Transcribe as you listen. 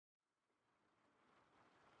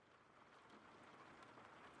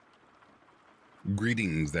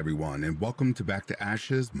Greetings everyone and welcome to Back to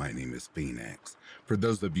Ashes. My name is Phoenix. For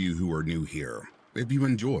those of you who are new here, if you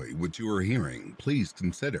enjoy what you are hearing, please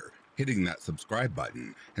consider hitting that subscribe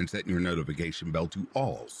button and setting your notification bell to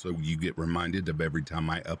all so you get reminded of every time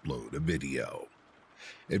I upload a video.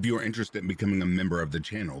 If you are interested in becoming a member of the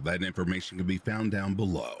channel, that information can be found down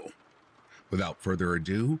below. Without further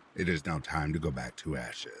ado, it is now time to go back to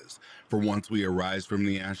ashes. For once we arise from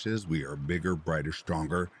the ashes, we are bigger, brighter,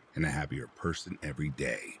 stronger, and a happier person every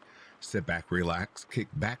day. Sit back, relax, kick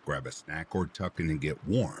back, grab a snack, or tuck in and get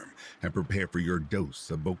warm, and prepare for your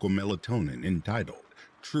dose of vocal melatonin entitled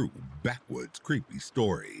True Backwoods Creepy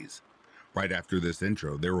Stories. Right after this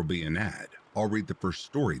intro, there will be an ad. I'll read the first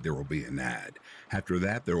story, there will be an ad. After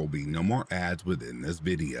that, there will be no more ads within this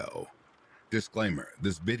video. Disclaimer,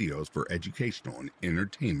 this video is for educational and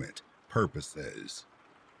entertainment purposes.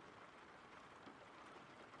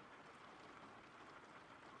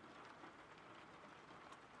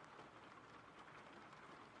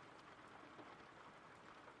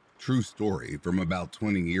 True story from about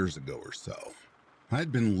 20 years ago or so.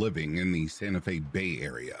 I'd been living in the Santa Fe Bay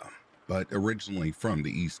Area, but originally from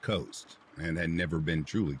the East Coast and had never been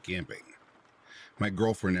truly camping. My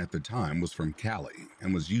girlfriend at the time was from Cali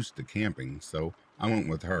and was used to camping, so I went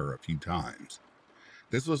with her a few times.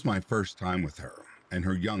 This was my first time with her, and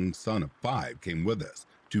her young son of 5 came with us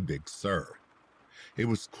to Big Sur. It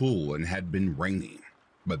was cool and had been raining,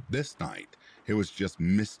 but this night it was just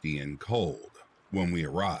misty and cold when we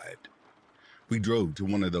arrived. We drove to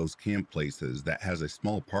one of those camp places that has a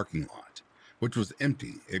small parking lot, which was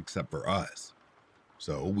empty except for us.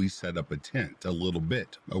 So we set up a tent a little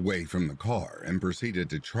bit away from the car and proceeded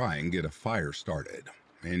to try and get a fire started.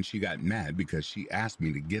 And she got mad because she asked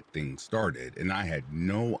me to get things started and I had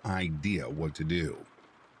no idea what to do.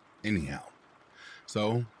 Anyhow,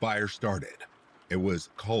 so fire started. It was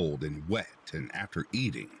cold and wet, and after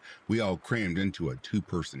eating, we all crammed into a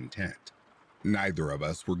 2-person tent. Neither of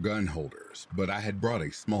us were gun holders, but I had brought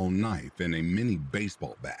a small knife and a mini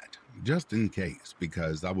baseball bat, just in case,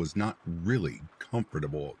 because I was not really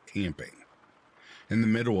comfortable camping. In the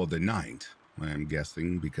middle of the night, I am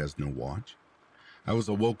guessing because no watch, I was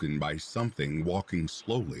awoken by something walking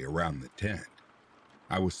slowly around the tent.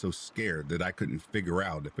 I was so scared that I couldn't figure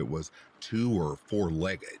out if it was 2 or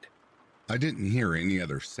 4-legged. I didn't hear any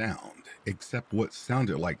other sound, except what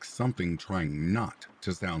sounded like something trying not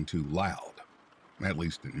to sound too loud. At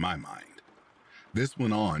least in my mind. This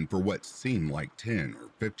went on for what seemed like 10 or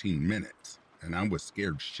 15 minutes, and I was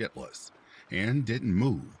scared shitless, and didn't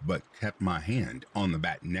move but kept my hand on the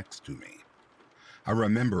bat next to me. I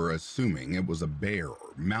remember assuming it was a bear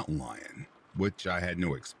or mountain lion, which I had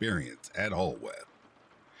no experience at all with.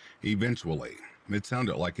 Eventually, it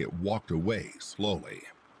sounded like it walked away slowly,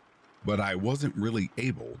 but I wasn't really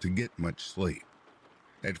able to get much sleep.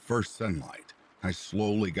 At first sunlight, I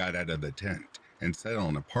slowly got out of the tent and sat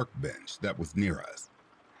on a park bench that was near us.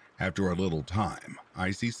 After a little time, I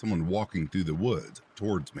see someone walking through the woods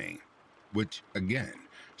towards me, which again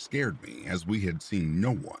scared me as we had seen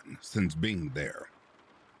no one since being there.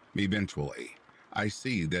 Eventually, I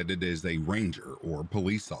see that it is a ranger or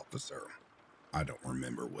police officer. I don't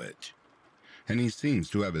remember which. And he seems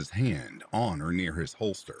to have his hand on or near his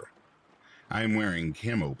holster. I am wearing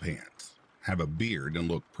camo pants, have a beard and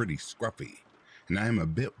look pretty scruffy. And I am a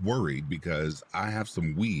bit worried because I have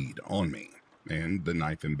some weed on me and the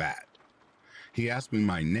knife and bat. He asked me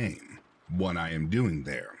my name, what I am doing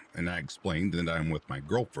there, and I explained that I am with my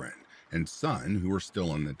girlfriend and son who are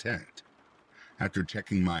still in the tent. After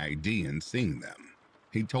checking my ID and seeing them,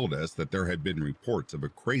 he told us that there had been reports of a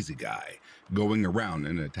crazy guy going around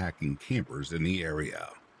and attacking campers in the area,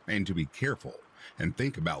 and to be careful and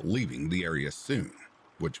think about leaving the area soon,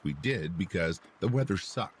 which we did because the weather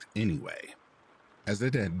sucked anyway. As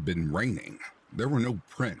it had been raining, there were no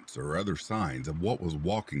prints or other signs of what was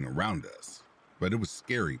walking around us, but it was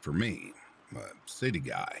scary for me, a city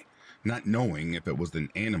guy, not knowing if it was an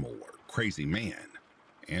animal or crazy man,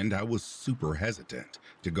 and I was super hesitant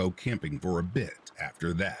to go camping for a bit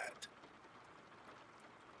after that.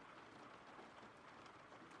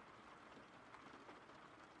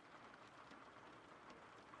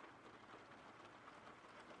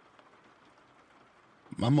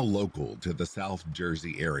 I'm a local to the South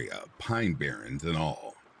Jersey area, Pine Barrens and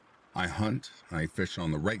all. I hunt, I fish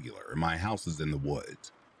on the regular, and my house is in the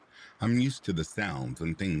woods. I'm used to the sounds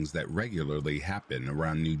and things that regularly happen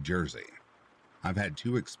around New Jersey. I've had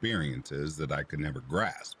 2 experiences that I could never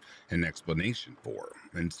grasp an explanation for,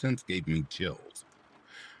 and since gave me chills.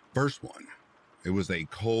 First one, it was a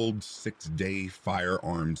cold 6-day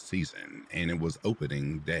firearms season, and it was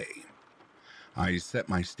opening day. I set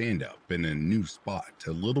my stand up in a new spot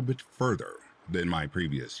a little bit further than my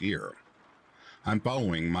previous year. I'm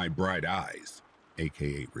following my bright eyes,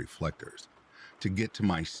 aka reflectors, to get to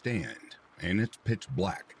my stand, and it's pitch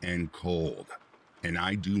black and cold. And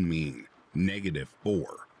I do mean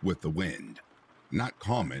 -4 with the wind. Not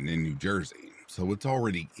common in New Jersey, so it's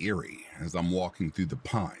already eerie as I'm walking through the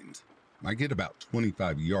pines. I get about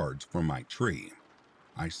 25 yards from my tree.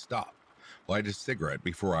 I stop, light a cigarette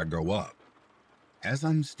before I go up. As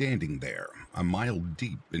I'm standing there, a mile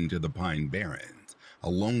deep into the pine barrens,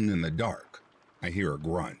 alone in the dark, I hear a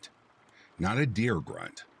grunt. Not a deer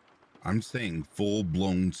grunt. I'm saying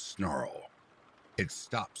full-blown snarl. It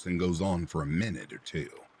stops and goes on for a minute or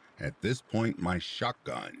two. At this point, my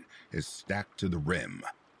shotgun is stacked to the rim.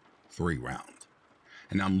 3 rounds.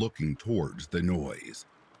 And I'm looking towards the noise.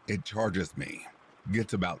 It charges me,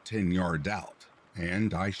 gets about 10 yards out,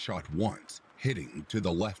 and I shot once, hitting to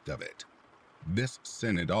the left of it. This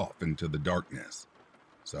sent it off into the darkness.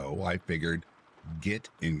 So I figured, get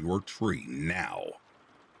in your tree now.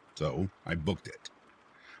 So I booked it.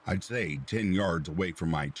 I'd say 10 yards away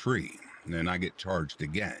from my tree, and I get charged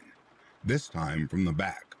again, this time from the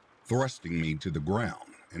back, thrusting me to the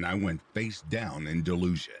ground, and I went face down in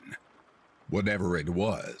delusion. Whatever it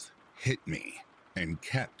was hit me and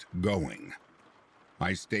kept going.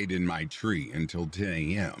 I stayed in my tree until 10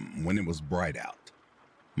 a.m. when it was bright out.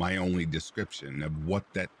 My only description of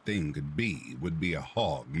what that thing could be would be a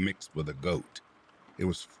hog mixed with a goat. It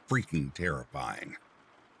was freaking terrifying.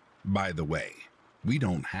 By the way, we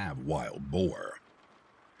don't have wild boar.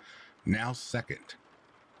 Now second,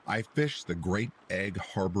 I fish the Great Egg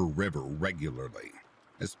Harbor River regularly,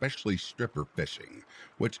 especially stripper fishing,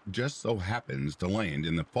 which just so happens to land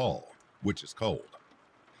in the fall, which is cold.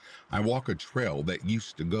 I walk a trail that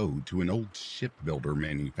used to go to an old shipbuilder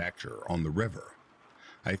manufacturer on the river.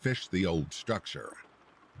 I fish the old structure.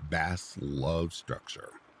 Bass love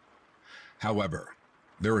structure. However,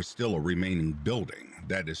 there is still a remaining building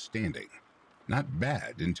that is standing. Not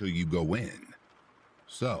bad until you go in.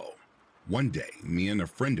 So, one day, me and a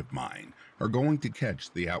friend of mine are going to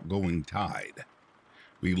catch the outgoing tide.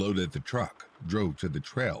 We loaded the truck, drove to the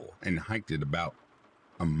trail, and hiked it about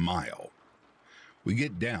a mile. We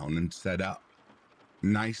get down and set up.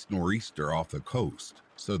 Nice nor'easter off the coast,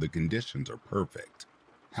 so the conditions are perfect.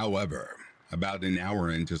 However, about an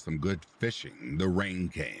hour into some good fishing, the rain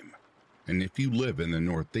came. And if you live in the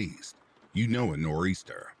Northeast, you know a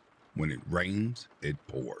nor'easter. When it rains, it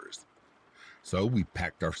pours. So we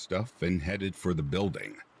packed our stuff and headed for the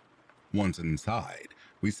building. Once inside,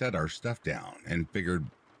 we set our stuff down and figured,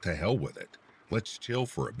 to hell with it. Let's chill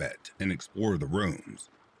for a bit and explore the rooms.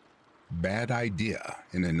 Bad idea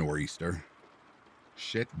in a nor'easter.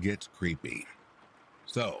 Shit gets creepy.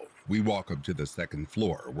 So, we walk up to the second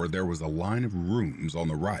floor where there was a line of rooms on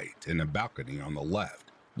the right and a balcony on the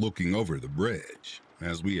left, looking over the bridge.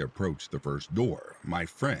 As we approached the first door, my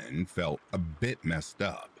friend felt a bit messed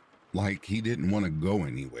up, like he didn't want to go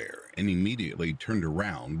anywhere, and immediately turned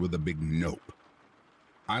around with a big nope.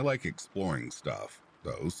 I like exploring stuff,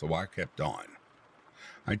 though, so I kept on.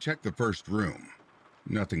 I checked the first room.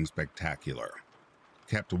 Nothing spectacular.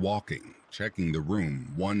 Kept walking, checking the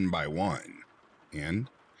room one by one, and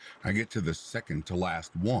I get to the second to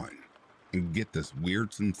last one and get this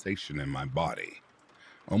weird sensation in my body,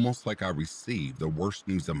 almost like I received the worst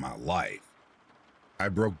news of my life. I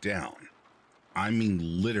broke down. I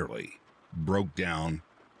mean literally broke down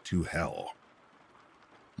to hell.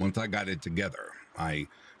 Once I got it together, I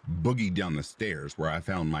boogied down the stairs where I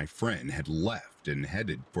found my friend had left and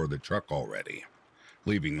headed for the truck already,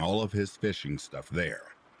 leaving all of his fishing stuff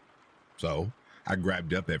there. So I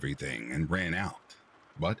grabbed up everything and ran out,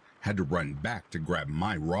 but had to run back to grab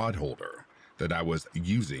my rod holder that I was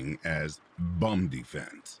using as bum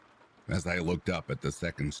defense. As I looked up at the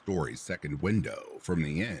second-story second window from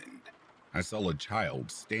the end, I saw a child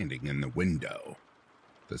standing in the window.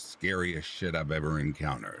 The scariest shit I've ever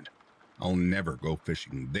encountered. I'll never go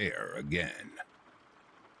fishing there again.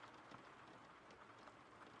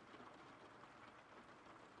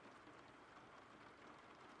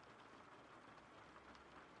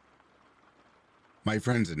 My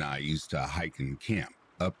friends and I used to hike and camp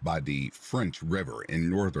up by the French River in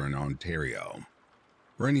northern Ontario.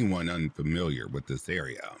 For anyone unfamiliar with this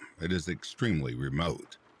area, it is extremely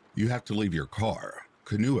remote. You have to leave your car,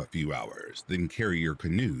 canoe a few hours, then carry your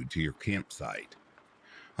canoe to your campsite.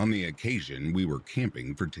 On the occasion, we were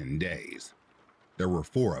camping for 10 days. There were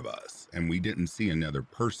 4 of us, and we didn't see another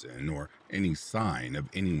person or any sign of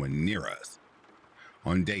anyone near us.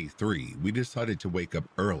 On day 3, we decided to wake up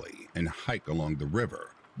early and hike along the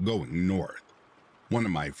river, going north. One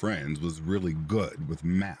of my friends was really good with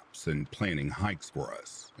maps and planning hikes for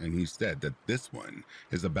us, and he said that this one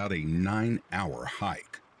is about a 9-hour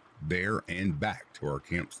hike, there and back to our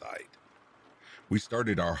campsite. We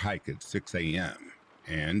started our hike at 6 a.m.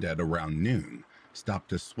 and at around noon,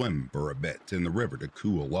 stopped to swim for a bit in the river to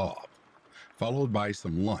cool off, followed by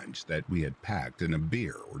some lunch that we had packed and a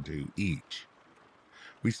beer or two each.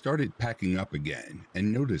 We started packing up again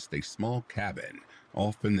and noticed a small cabin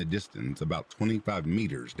off in the distance about 25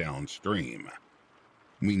 meters downstream.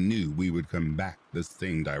 We knew we would come back the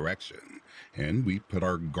same direction, and we put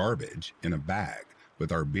our garbage in a bag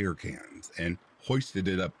with our beer cans and hoisted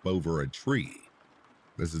it up over a tree.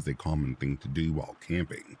 This is a common thing to do while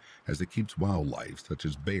camping, as it keeps wildlife such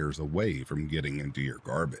as bears away from getting into your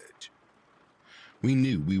garbage. We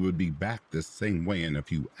knew we would be back this same way in a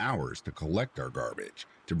few hours to collect our garbage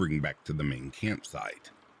to bring back to the main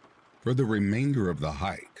campsite. For the remainder of the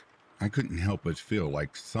hike, I couldn't help but feel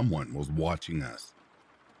like someone was watching us,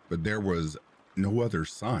 but there was no other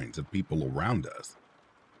signs of people around us.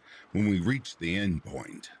 When we reached the end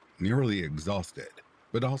point, nearly exhausted,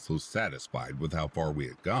 but also satisfied with how far we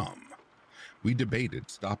had come, we debated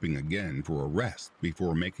stopping again for a rest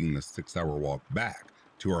before making the 6-hour walk back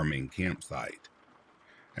to our main campsite.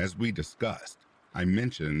 As we discussed, I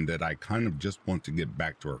mentioned that I kind of just want to get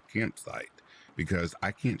back to our campsite because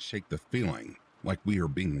I can't shake the feeling like we are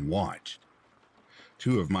being watched.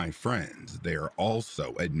 Two of my friends there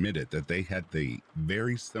also admitted that they had the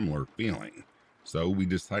very similar feeling, so we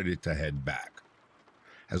decided to head back.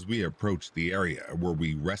 As we approached the area where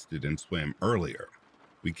we rested and swam earlier,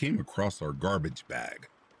 we came across our garbage bag.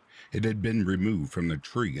 It had been removed from the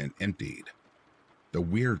tree and emptied. The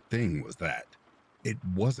weird thing was that it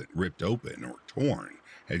wasn't ripped open or torn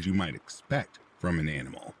as you might expect from an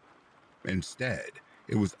animal. Instead,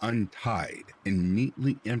 it was untied and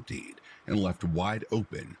neatly emptied and left wide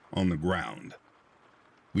open on the ground.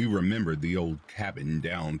 We remembered the old cabin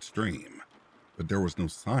downstream, but there was no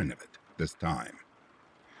sign of it this time.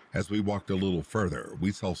 As we walked a little further,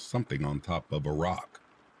 we saw something on top of a rock.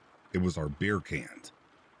 It was our beer cans.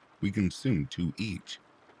 We consumed 2 each,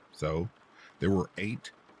 so there were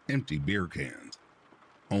 8 empty beer cans.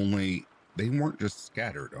 Only they weren't just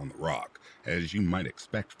scattered on the rock, as you might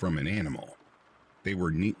expect from an animal. They were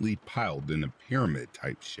neatly piled in a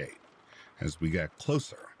pyramid-type shape. As we got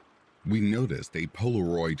closer, we noticed a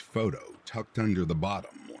Polaroid photo tucked under the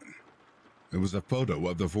bottom one. It was a photo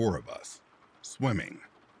of the 4 of us, swimming,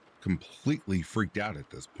 completely freaked out at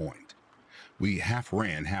this point. We half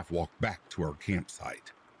ran, half walked back to our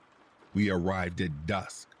campsite. We arrived at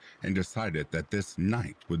dusk and decided that this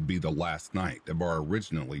night would be the last night of our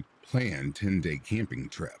originally planned 10-day camping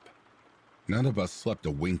trip. None of us slept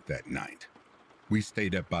a wink that night. We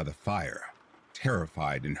stayed up by the fire,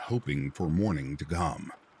 terrified and hoping for morning to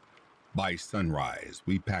come. By sunrise,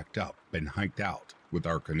 we packed up and hiked out with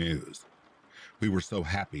our canoes. We were so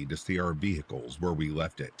happy to see our vehicles where we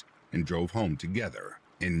left it and drove home together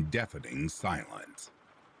in deafening silence.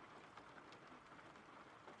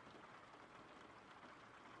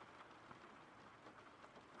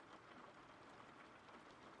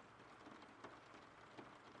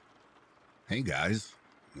 Hey guys,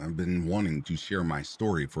 I've been wanting to share my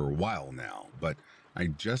story for a while now, but I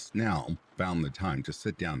just now found the time to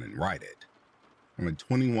sit down and write it. I'm a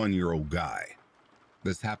 21-year-old guy.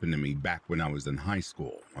 This happened to me back when I was in high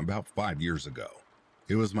school, about 5 years ago.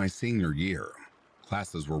 It was my senior year.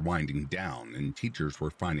 Classes were winding down and teachers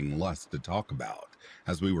were finding less to talk about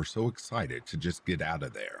as we were so excited to just get out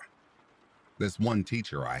of there. This one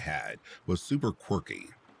teacher I had was super quirky,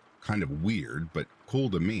 kind of weird but cool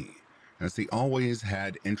to me, as he always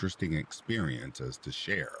had interesting experiences to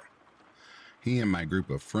share. He and my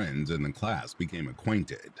group of friends in the class became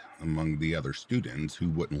acquainted among the other students who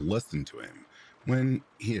wouldn't listen to him when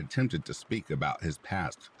he attempted to speak about his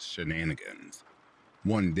past shenanigans.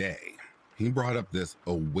 One day, he brought up this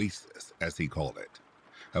oasis, as he called it,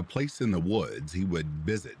 a place in the woods he would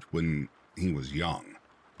visit when he was young.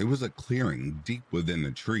 It was a clearing deep within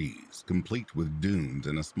the trees, complete with dunes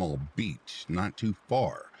and a small beach not too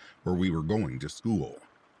far where we were going to school.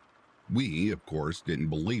 We, of course, didn't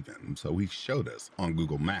believe him, so he showed us on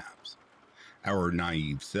Google Maps. Our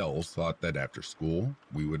naive selves thought that after school,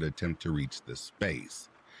 we would attempt to reach this space,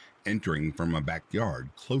 entering from a backyard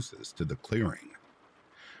closest to the clearing.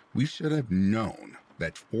 We should have known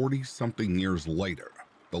that 40-something years later,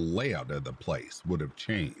 the layout of the place would have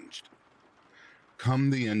changed.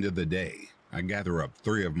 Come the end of the day, I gather up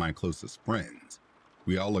 3 of my closest friends.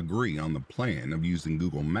 We all agree on the plan of using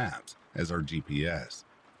Google Maps as our GPS.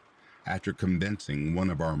 After convincing one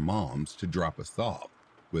of our moms to drop us off,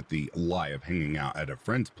 with the lie of hanging out at a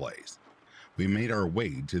friend's place, we made our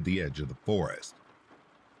way to the edge of the forest.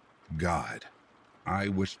 God, I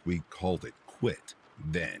wished we called it quit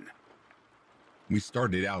then. We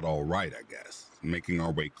started out all right, I guess, making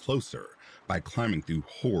our way closer by climbing through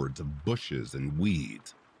hordes of bushes and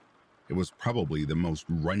weeds. It was probably the most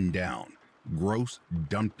run-down, gross,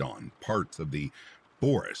 dumped-on parts of the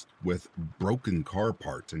forest with broken car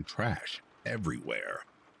parts and trash everywhere.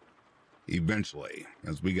 Eventually,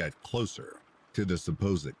 as we got closer to the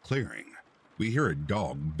supposed clearing, we hear a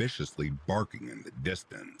dog viciously barking in the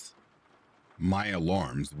distance. My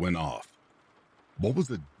alarms went off. What was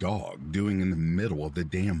the dog doing in the middle of the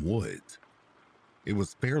damn woods? It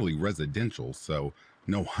was fairly residential, so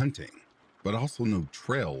no hunting, but also no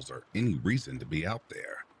trails or any reason to be out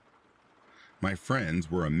there. My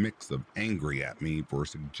friends were a mix of angry at me for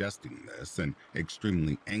suggesting this and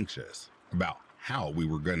extremely anxious about how we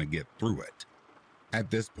were going to get through it.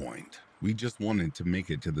 At this point, we just wanted to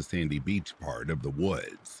make it to the sandy beach part of the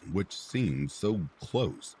woods, which seemed so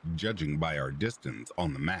close judging by our distance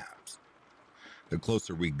on the maps. The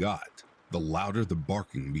closer we got, the louder the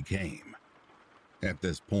barking became. At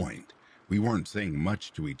this point, we weren't saying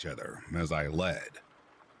much to each other as I led.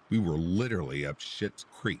 We were literally up Schitt's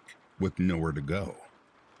Creek with nowhere to go.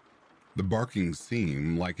 The barking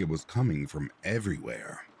seemed like it was coming from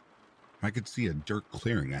everywhere. I could see a dirt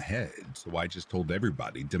clearing ahead, so I just told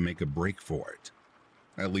everybody to make a break for it.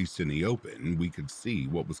 At least in the open, we could see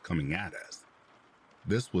what was coming at us.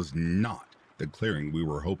 This was not the clearing we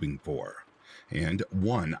were hoping for, and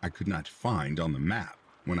one I could not find on the map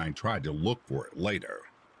when I tried to look for it later.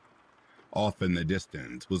 Off in the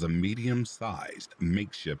distance was a medium-sized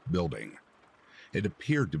makeshift building. It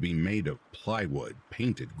appeared to be made of plywood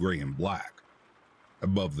painted gray and black.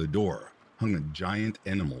 Above the door hung a giant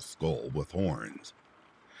animal skull with horns.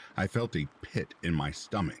 I felt a pit in my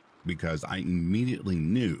stomach because I immediately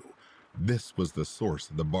knew this was the source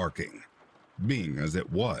of the barking, being as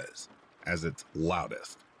it was, as its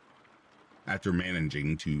loudest. After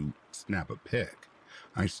managing to snap a pic,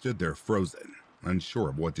 I stood there frozen, unsure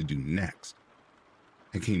of what to do next.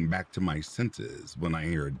 I came back to my senses when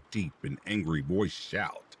I heard a deep and angry voice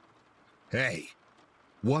shout, "Hey,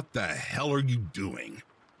 what the hell are you doing?"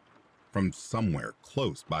 from somewhere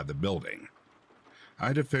close by the building.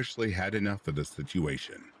 I'd officially had enough of the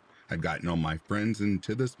situation. I'd gotten all my friends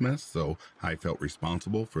into this mess, so I felt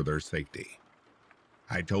responsible for their safety.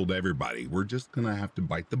 I told everybody we're just gonna have to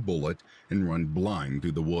bite the bullet and run blind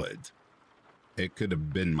through the woods. It could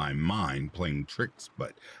have been my mind playing tricks,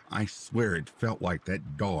 but I swear it felt like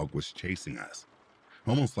that dog was chasing us,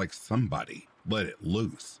 almost like somebody let it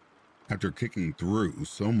loose. After kicking through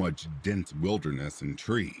so much dense wilderness and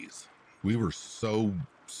trees, we were so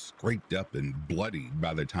scraped up and bloodied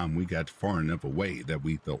by the time we got far enough away that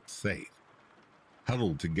we felt safe.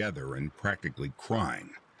 Huddled together and practically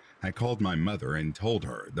crying, I called my mother and told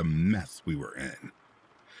her the mess we were in.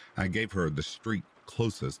 I gave her the street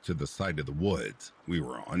closest to the side of the woods we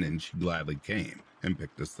were on, and she gladly came and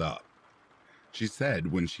picked us up. She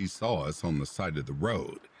said when she saw us on the side of the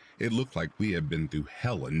road, it looked like we had been through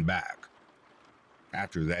hell and back.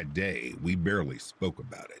 After that day, we barely spoke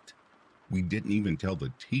about it. We didn't even tell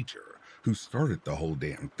the teacher who started the whole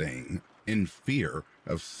damn thing in fear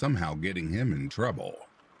of somehow getting him in trouble.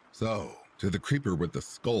 So, to the creeper with the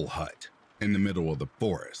skull hut in the middle of the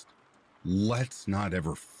forest, let's not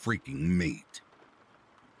ever freaking meet.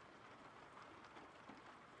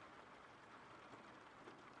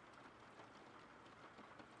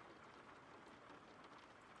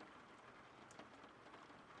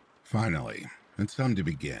 Finally, it's time to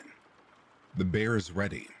begin. The bear is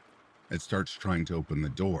ready. It starts trying to open the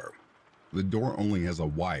door. The door only has a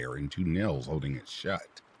wire and 2 nails holding it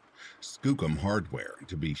shut. Skookum hardware,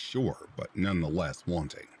 to be sure, but nonetheless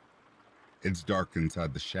wanting. It's dark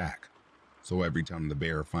inside the shack, so every time the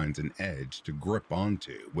bear finds an edge to grip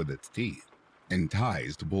onto with its teeth and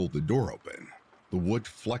ties to pull the door open, the wood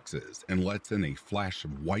flexes and lets in a flash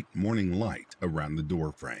of white morning light around the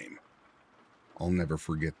door frame. I'll never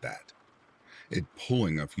forget that. It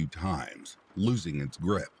pulling a few times, losing its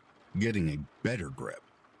grip, getting a better grip,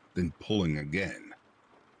 then pulling again.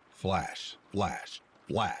 Flash, flash,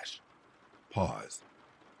 flash. Pause.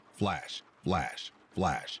 Flash, flash,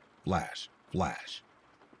 flash, flash, flash.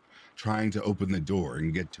 Trying to open the door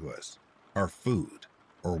and get to us, our food,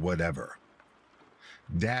 or whatever.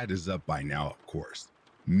 Dad is up by now, of course,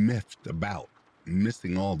 miffed about,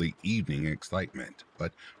 missing all the evening excitement,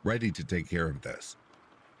 but ready to take care of this.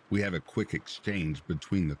 We have a quick exchange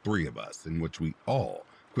between the 3 of us in which we all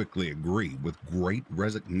quickly agree with great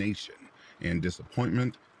resignation and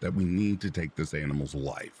disappointment that we need to take this animal's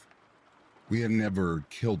life. We have never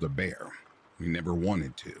killed a bear. We never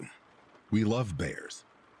wanted to. We love bears.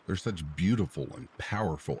 They're such beautiful and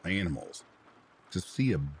powerful animals. To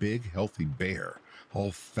see a big, healthy bear,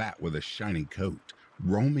 all fat with a shiny coat,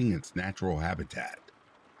 roaming its natural habitat,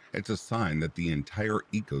 it's a sign that the entire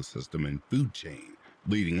ecosystem and food chain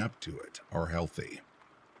leading up to it are healthy.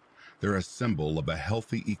 They're a symbol of a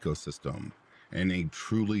healthy ecosystem and a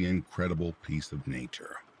truly incredible piece of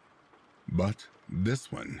nature. But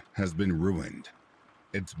this one has been ruined.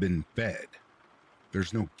 It's been fed.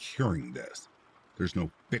 There's no curing this. There's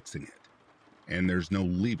no fixing it. And there's no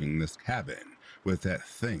leaving this cabin with that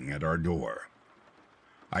thing at our door.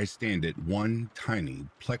 I stand at one tiny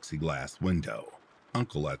plexiglass window,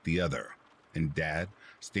 Uncle at the other, and Dad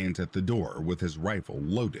stands at the door with his rifle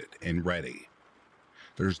loaded and ready.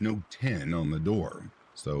 There's no 10 on the door,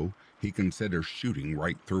 so he considers shooting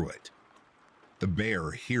right through it. The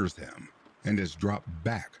bear hears him and has dropped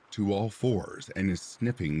back to all fours and is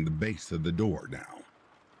sniffing the base of the door now.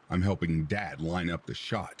 I'm helping Dad line up the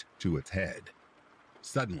shot to its head.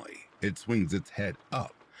 Suddenly, it swings its head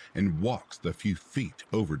up and walks the few feet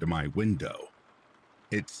over to my window.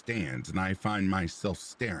 It stands and I find myself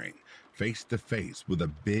staring face to face with a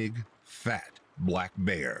big, fat, black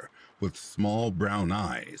bear with small brown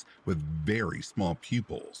eyes with very small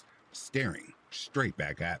pupils, staring straight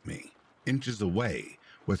back at me, inches away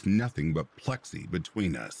with nothing but plexi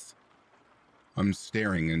between us. I'm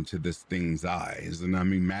staring into this thing's eyes and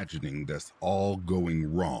I'm imagining this all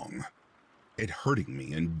going wrong. It hurting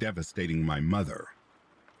me and devastating my mother.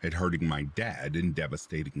 It hurting my dad and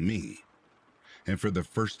devastating me. And for the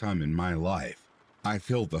first time in my life, I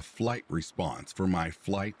feel the flight response for my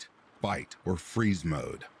flight, fight, or freeze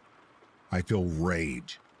mode. I feel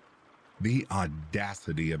rage. The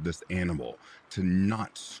audacity of this animal to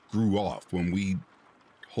not screw off when we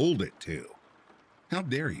told it to. How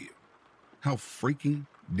dare you? How freaking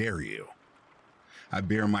dare you? I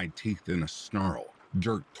bare my teeth in a snarl,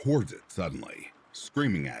 jerk towards it suddenly,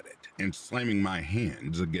 screaming at it and slamming my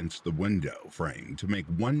hands against the window frame to make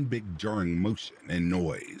one big jarring motion and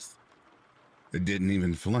noise. It didn't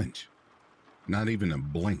even flinch, not even a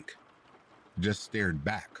blink, just stared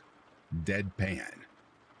back, deadpan.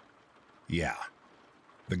 Yeah,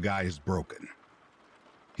 the guy is broken.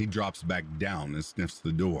 He drops back down and sniffs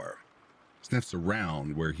the door, sniffs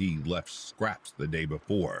around where he left scraps the day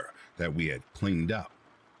before that we had cleaned up,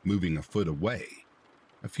 moving a foot away,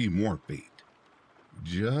 a few more feet,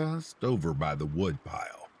 just over by the wood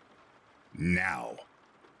pile. Now.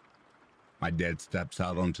 My dad steps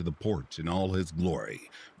out onto the porch in all his glory,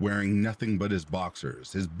 wearing nothing but his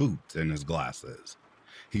boxers, his boots, and his glasses.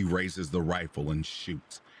 He raises the rifle and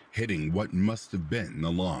shoots, hitting what must have been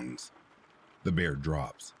the lungs. The bear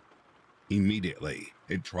drops. Immediately,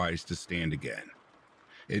 it tries to stand again.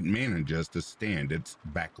 It manages to stand its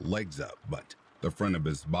back legs up, but the front of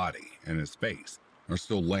his body and his face are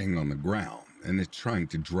still laying on the ground, and it's trying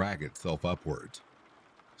to drag itself upwards.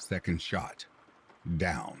 Second shot.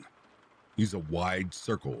 Down. Use a wide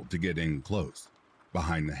circle to get in close,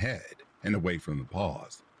 behind the head and away from the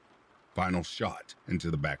paws. Final shot into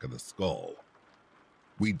the back of the skull.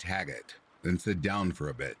 We tag it, then sit down for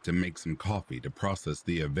a bit to make some coffee to process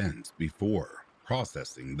the events before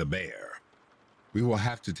processing the bear. We will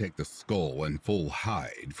have to take the skull and full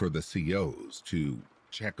hide for the COs to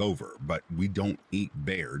check over, but we don't eat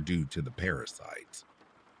bear due to the parasites.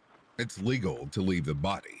 It's legal to leave the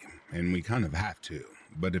body, and we kind of have to,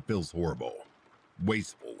 but it feels horrible,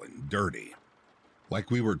 wasteful, and dirty.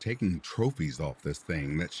 Like we were taking trophies off this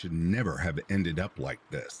thing that should never have ended up like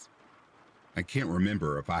this. I can't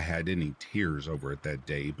remember if I had any tears over it that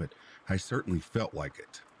day, but I certainly felt like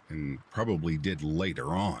it, and probably did later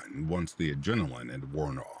on once the adrenaline had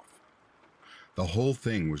worn off. The whole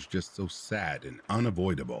thing was just so sad and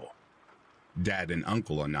unavoidable. Dad and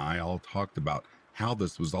Uncle and I all talked about how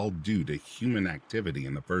this was all due to human activity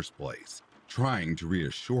in the first place, trying to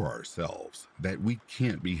reassure ourselves that we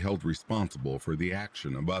can't be held responsible for the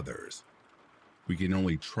action of others. We can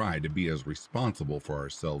only try to be as responsible for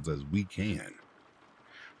ourselves as we can.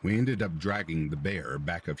 We ended up dragging the bear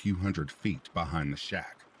back a few hundred feet behind the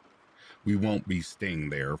shack. We won't be staying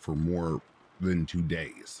there for more than 2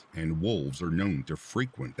 days, and wolves are known to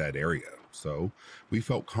frequent that area, so we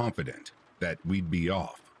felt confident that we'd be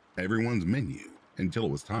off everyone's menu until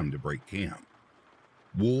it was time to break camp.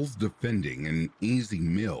 Wolves defending an easy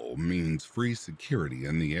meal means free security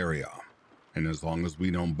in the area, and as long as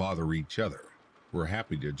we don't bother each other, we're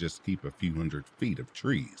happy to just keep a few hundred feet of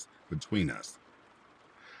trees between us.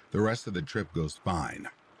 The rest of the trip goes fine.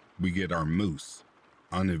 We get our moose,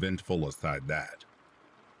 uneventful aside that.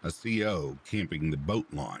 A CO camping the boat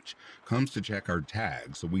launch comes to check our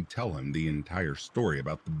tag, so we tell him the entire story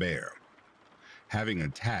about the bear. Having a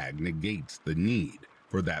tag negates the need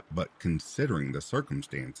for that, but considering the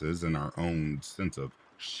circumstances and our own sense of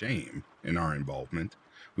shame in our involvement,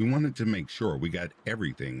 we wanted to make sure we got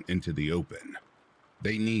everything into the open.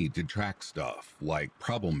 They need to track stuff like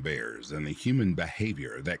problem bears and the human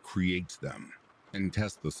behavior that creates them, and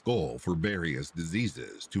test the skull for various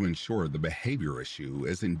diseases to ensure the behavior issue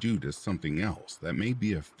isn't due to something else that may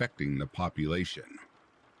be affecting the population.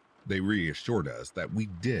 They reassured us that we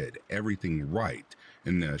did everything right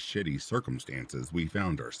in the shitty circumstances we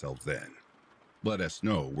found ourselves in. Let us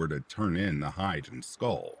know where to turn in the hide and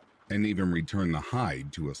skull, and even return the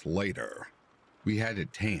hide to us later. We had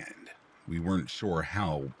it tanned. We weren't sure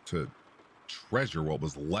how to treasure what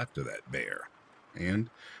was left of that bear, and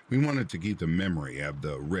we wanted to keep the memory of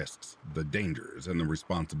the risks, the dangers, and the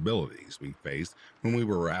responsibilities we faced when we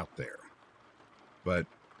were out there. But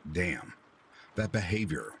damn, that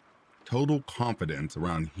behavior, total confidence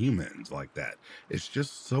around humans like that, is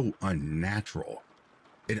just so unnatural.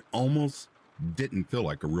 It almost didn't feel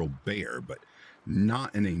like a real bear, but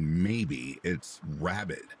not in a maybe it's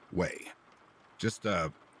rabid way. Just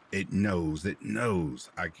it knows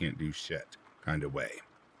I can't do shit kind of way.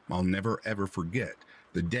 I'll never ever forget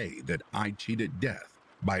the day that I cheated death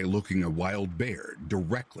by looking a wild bear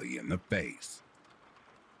directly in the face.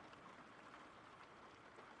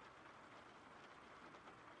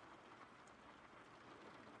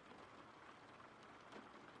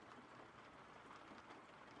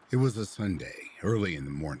 It was a Sunday, early in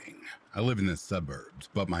the morning. I live in the suburbs,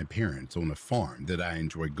 but my parents own a farm that I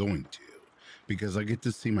enjoy going to because I get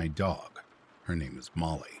to see my dog. Her name is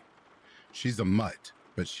Molly. She's a mutt,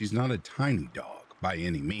 but she's not a tiny dog by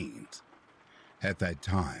any means. At that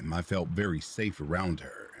time, I felt very safe around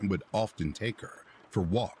her and would often take her for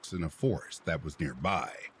walks in a forest that was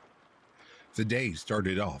nearby. The day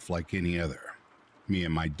started off like any other. Me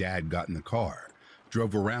and my dad got in the car,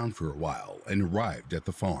 drove around for a while, and arrived at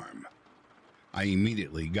the farm. I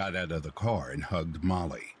immediately got out of the car and hugged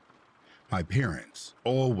Molly. My parents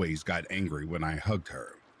always got angry when I hugged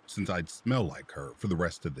her, since I'd smell like her for the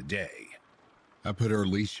rest of the day. I put her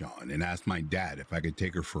leash on and asked my dad if I could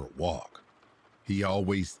take her for a walk. He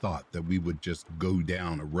always thought that we would just go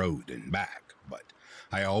down a road and back, but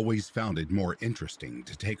I always found it more interesting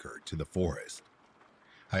to take her to the forest.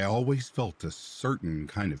 I always felt a certain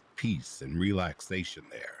kind of peace and relaxation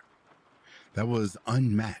there that was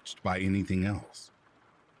unmatched by anything else.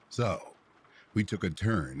 So, we took a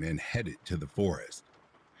turn and headed to the forest.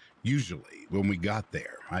 Usually, when we got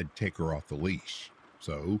there, I'd take her off the leash,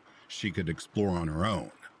 so she could explore on her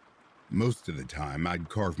own. Most of the time, I'd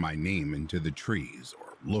carve my name into the trees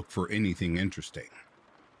or look for anything interesting.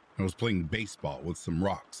 I was playing baseball with some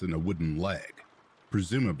rocks and a wooden leg,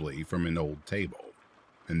 presumably from an old table.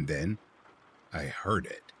 And then I heard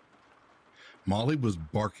it. Molly was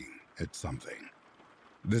barking at something.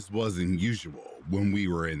 This wasn't usual when we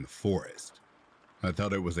were in the forest. I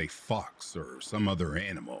thought it was a fox or some other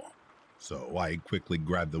animal, so I quickly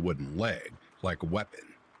grabbed the wooden leg like a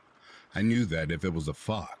weapon. I knew that if it was a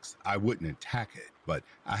fox, I wouldn't attack it, but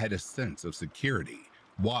I had a sense of security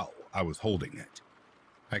while I was holding it.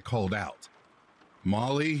 I called out,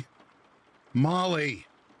 "Molly, Molly!"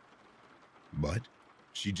 But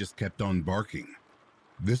she just kept on barking.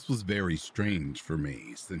 This was very strange for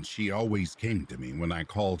me, since she always came to me when I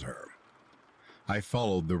called her. I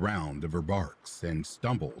followed the round of her barks and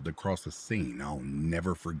stumbled across a scene I'll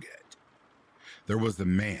never forget. There was a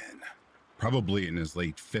man, probably in his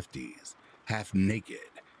late 50s, half naked,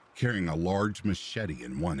 carrying a large machete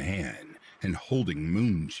in one hand and holding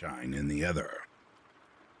moonshine in the other.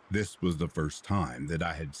 This was the first time that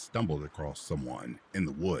I had stumbled across someone in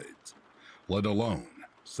the woods, let alone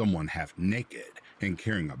someone half naked and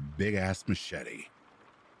carrying a big-ass machete.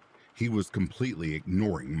 He was completely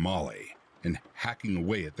ignoring Molly and hacking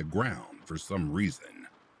away at the ground for some reason.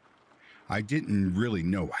 I didn't really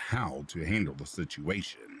know how to handle the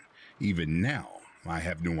situation. Even now, I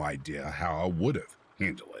have no idea how I would have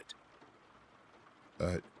handled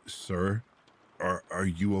it. Sir, are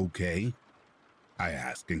you okay?" I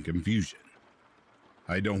asked in confusion.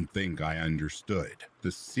 I don't think I understood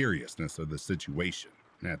the seriousness of the situation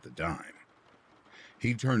at the time.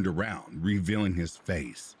 He turned around, revealing his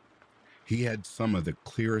face. He had some of the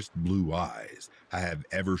clearest blue eyes I have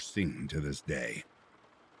ever seen to this day.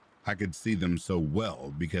 I could see them so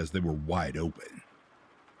well because they were wide open.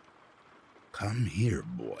 "Come here,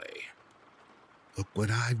 boy. Look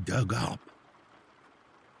what I've dug up."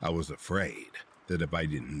 I was afraid that if I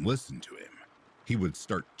didn't listen to him, he would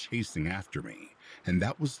start chasing after me and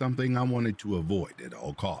that was something I wanted to avoid at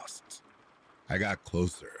all costs. I got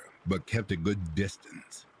closer, but kept a good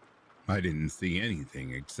distance. I didn't see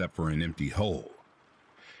anything except for an empty hole.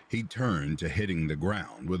 He turned to hitting the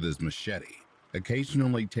ground with his machete,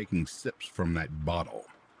 occasionally taking sips from that bottle.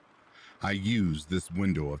 I used this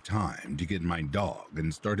window of time to get my dog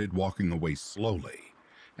and started walking away slowly,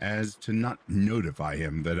 as to not notify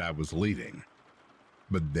him that I was leaving.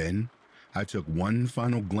 But then I took one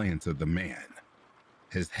final glance at the man.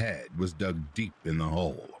 His head was dug deep in the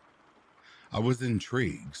hole. I was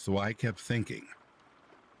intrigued, so I kept thinking,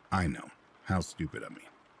 I know, how stupid of me.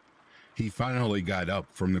 He finally got up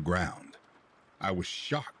from the ground. I was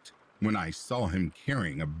shocked when I saw him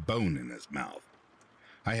carrying a bone in his mouth.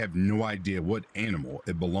 I have no idea what animal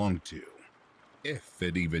it belonged to, if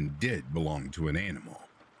it even did belong to an animal.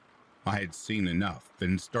 I had seen enough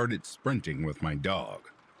and started sprinting with my dog.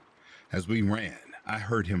 As we ran, I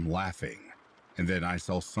heard him laughing, and then I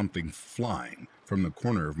saw something flying from the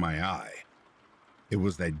corner of my eye. It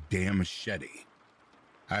was that damn machete.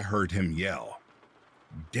 I heard him yell,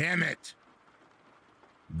 "Damn it!"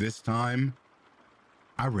 This time,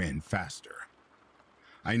 I ran faster.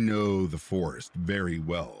 I know the forest very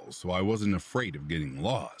well, so I wasn't afraid of getting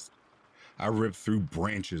lost. I ripped through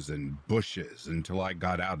branches and bushes until I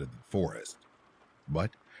got out of the forest.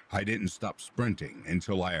 But I didn't stop sprinting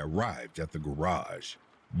until I arrived at the garage,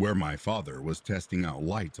 where my father was testing out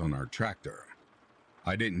lights on our tractor.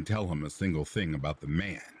 I didn't tell him a single thing about the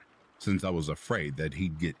man, since I was afraid that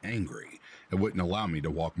he'd get angry and wouldn't allow me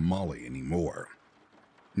to walk Molly anymore.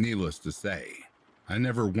 Needless to say, I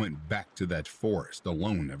never went back to that forest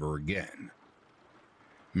alone ever again.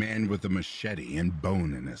 Man with a machete and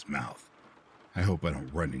bone in his mouth. I hope I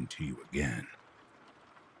don't run into you again.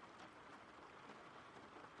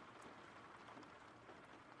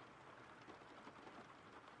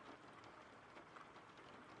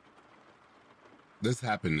 This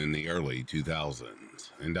happened in the early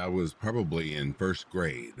 2000s, and I was probably in first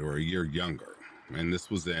grade or a year younger, and this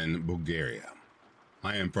was in Bulgaria.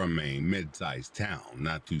 I am from a mid-sized town,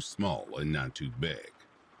 not too small and not too big.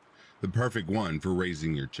 The perfect one for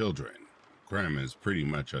raising your children. Crime is pretty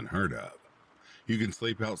much unheard of. You can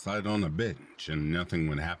sleep outside on a bench and nothing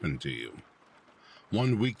would happen to you.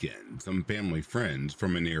 One weekend, some family friends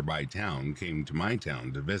from a nearby town came to my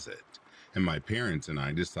town to visit, and my parents and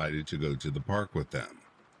I decided to go to the park with them.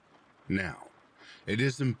 Now, it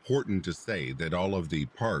is important to say that all of the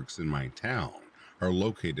parks in my town are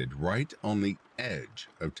located right on the edge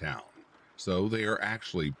of town, so they are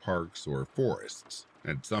actually parks or forests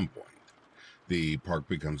at some point. The park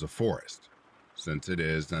becomes a forest. Since it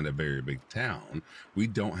is not a very big town, we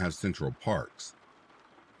don't have central parks.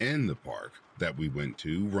 And the park that we went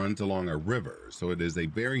to runs along a river, so it is a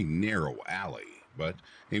very narrow alley, but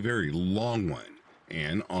a very long one.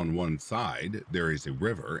 And on one side, there is a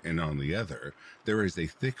river, and on the other, there is a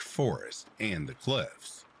thick forest and the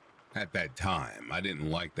cliffs. At that time, I didn't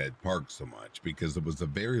like that park so much because it was a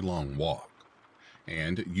very long walk,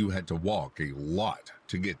 and you had to walk a lot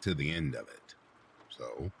to get to the end of it.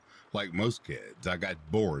 So, like most kids, I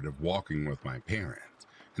got bored of walking with my parents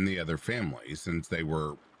and the other family since they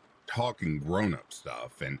were talking grown-up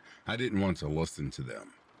stuff, and I didn't want to listen to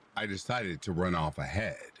them. I decided to run off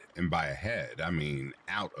ahead, and by ahead, I mean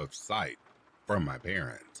out of sight from my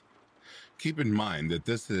parents. Keep in mind that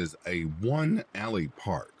this is a one-alley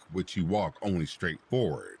park, which you walk only straight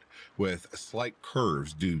forward, with slight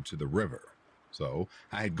curves due to the river, so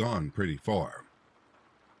I had gone pretty far.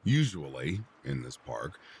 Usually, in this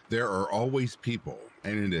park, there are always people,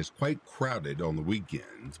 and it is quite crowded on the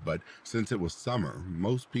weekends, but since it was summer,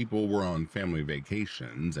 most people were on family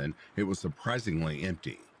vacations, and it was surprisingly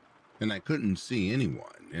empty, and I couldn't see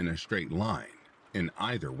anyone in a straight line, in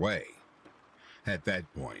either way. At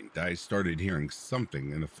that point, I started hearing something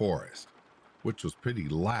in the forest, which was pretty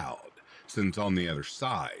loud, since on the other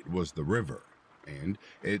side was the river, and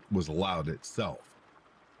it was loud itself.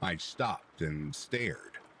 I stopped and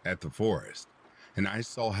stared at the forest, and I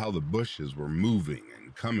saw how the bushes were moving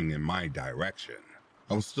and coming in my direction.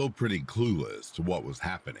 I was still pretty clueless to what was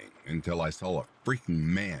happening until I saw a freaking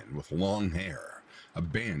man with long hair, a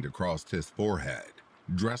band across his forehead,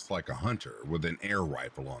 dressed like a hunter with an air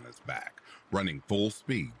rifle on his back, running full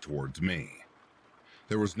speed towards me.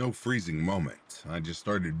 There was no freezing moment. I just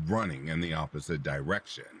started running in the opposite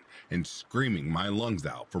direction and screaming my lungs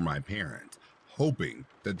out for my parents, hoping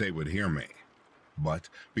that they would hear me. But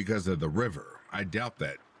because of the river, I doubt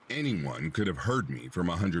that anyone could have heard me from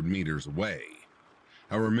 100 meters away.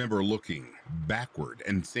 I remember looking backward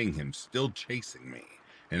and seeing him still chasing me,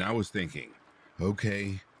 and I was thinking,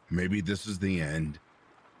 okay, maybe this is the end.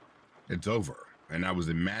 It's over, and I was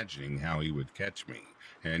imagining how he would catch me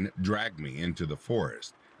and drag me into the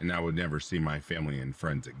forest, and I would never see my family and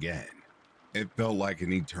friends again. It felt like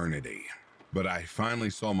an eternity, but I finally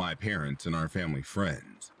saw my parents and our family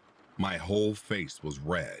friends. My whole face was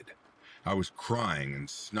red. I was crying and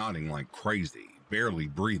snotting like crazy, barely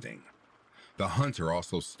breathing. The hunter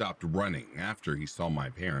also stopped running after he saw my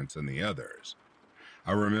parents and the others.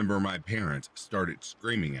 I remember my parents started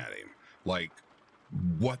screaming at him, like,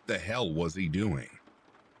 what the hell was he doing?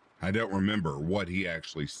 I don't remember what he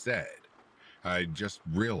actually said. I just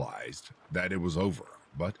realized that it was over,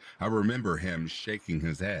 but I remember him shaking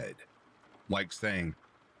his head, like saying,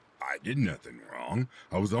 I did nothing wrong.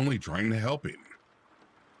 I was only trying to help him.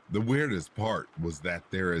 The weirdest part was that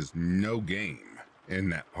there is no game in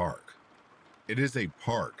that park. It is a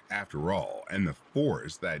park after all, and the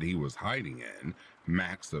forest that he was hiding in,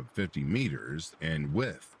 max of 50 meters in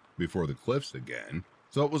width before the cliffs again,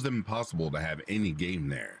 so it was impossible to have any game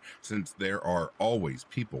there since there are always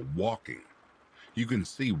people walking. You can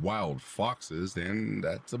see wild foxes and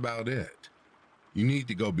that's about it. You need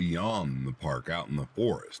to go beyond the park out in the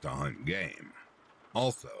forest to hunt game.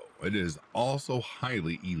 Also, it is also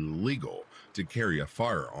highly illegal to carry a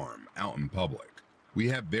firearm out in public. We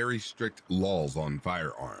have very strict laws on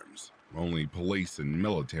firearms. Only police and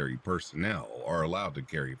military personnel are allowed to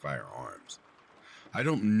carry firearms. I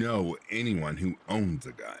don't know anyone who owns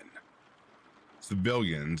a gun.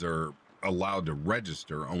 Civilians are allowed to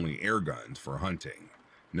register only air guns for hunting.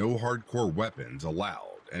 No hardcore weapons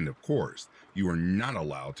allowed, and of course, you are not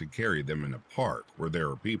allowed to carry them in a park where there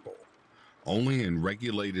are people. Only in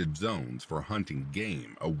regulated zones for hunting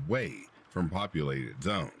game away from populated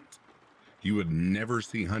zones. You would never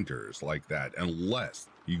see hunters like that unless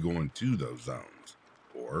you go into those zones,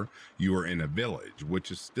 or you are in a village, which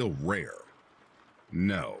is still rare.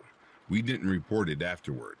 No, we didn't report it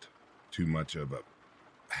afterward. Too much of a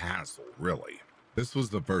hassle, really. This was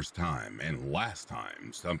the first time and last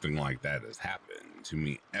time something like that has happened to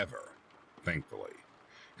me ever, thankfully.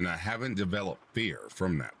 And I haven't developed fear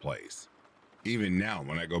from that place. Even now,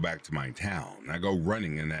 when I go back to my town, I go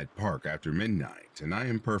running in that park after midnight, and I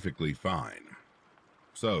am perfectly fine.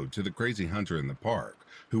 So, to the crazy hunter in the park,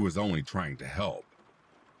 who was only trying to help,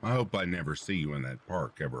 I hope I never see you in that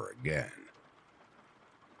park ever again.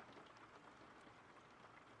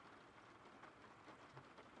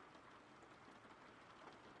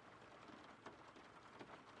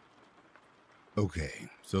 Okay,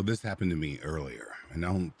 so this happened to me earlier, and I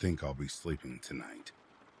don't think I'll be sleeping tonight.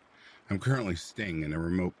 I'm currently staying in a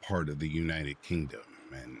remote part of the United Kingdom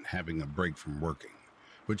and having a break from working,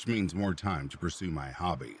 which means more time to pursue my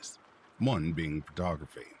hobbies, one being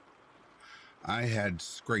photography. I had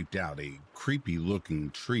scraped out a creepy-looking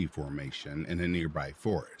tree formation in a nearby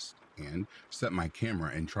forest and set my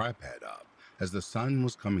camera and tripod up as the sun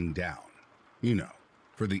was coming down,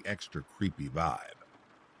 for the extra creepy vibe.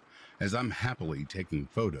 As I'm happily taking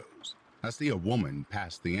photos, I see a woman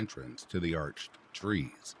pass the entrance to the arched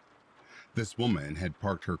trees. This woman had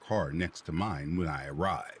parked her car next to mine when I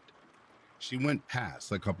arrived. She went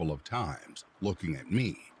past a couple of times, looking at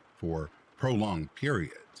me for prolonged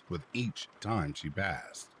periods with each time she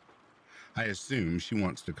passed. I assume she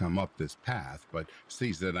wants to come up this path, but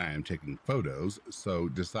sees that I am taking photos, so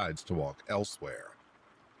decides to walk elsewhere.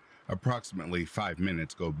 Approximately 5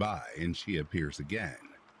 minutes go by and she appears again,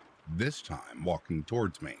 this time walking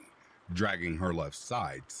towards me, dragging her left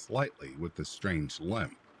side slightly with a strange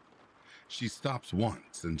limp. She stops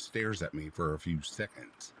once and stares at me for a few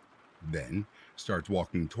seconds, then starts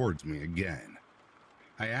walking towards me again.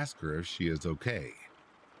 I ask her if she is okay.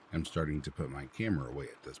 I'm starting to put my camera away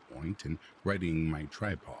at this point and readying my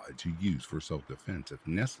tripod to use for self-defense if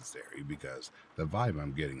necessary because the vibe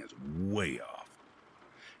I'm getting is way off.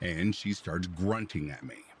 And she starts grunting at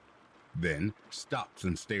me, then stops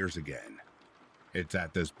and stares again. It's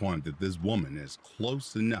at this point that this woman is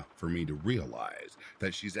close enough for me to realize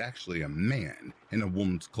that she's actually a man in a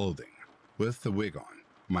woman's clothing, with the wig on,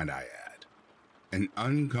 might I add. An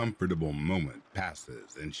uncomfortable moment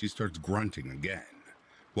passes and she starts grunting again,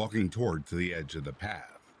 walking towards the edge of the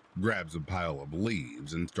path, grabs a pile of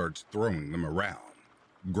leaves and starts throwing them around,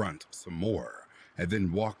 grunts some more, and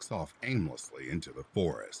then walks off aimlessly into the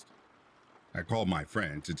forest. I call my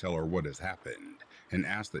friend to tell her what has happened and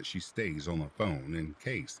ask that she stays on the phone in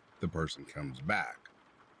case the person comes back.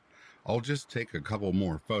 I'll just take a couple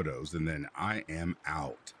more photos and then I am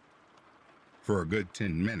out. For a good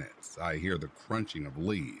 10 minutes, I hear the crunching of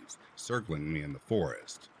leaves circling me in the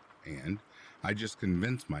forest, and I just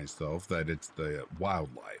convince myself that it's the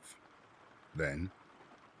wildlife. Then,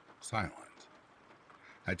 silence.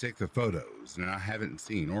 I take the photos and I haven't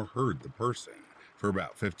seen or heard the person for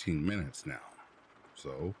about 15 minutes now,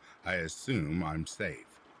 so I assume I'm safe.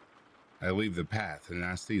 I leave the path and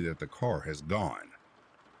I see that the car has gone.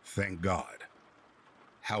 Thank God.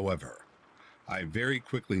 However, I very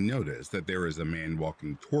quickly notice that there is a man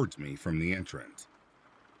walking towards me from the entrance.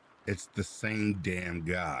 It's the same damn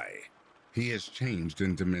guy. He has changed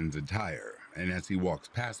into men's attire, and as he walks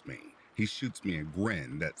past me, he shoots me a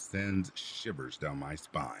grin that sends shivers down my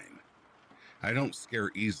spine. I don't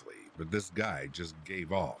scare easily, but this guy just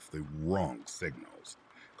gave off the wrong signals,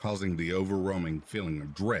 causing the overwhelming feeling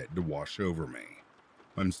of dread to wash over me.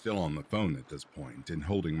 I'm still on the phone at this point and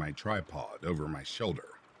holding my tripod over my shoulder,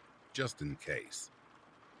 just in case.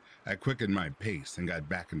 I quickened my pace and got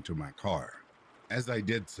back into my car. As I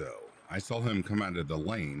did so, I saw him come out of the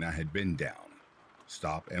lane I had been down,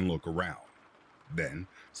 stop and look around, then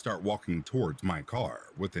start walking towards my car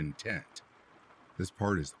with intent. This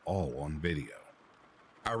part is all on video.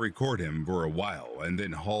 I record him for a while and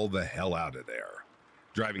then haul the hell out of there,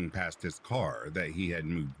 driving past his car that he had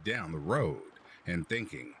moved down the road and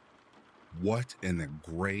thinking, what in the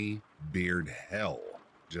gray beard hell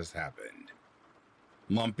just happened?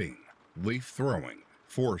 Lumping, leaf throwing,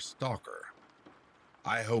 for stalker.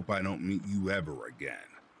 I hope I don't meet you ever again.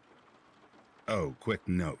 Oh, quick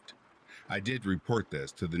note. I did report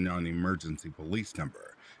this to the non-emergency police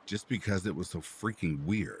number just because it was so freaking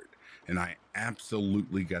weird, and I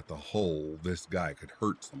absolutely got the whole this guy could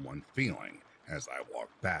hurt someone feeling as I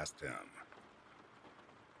walked past him.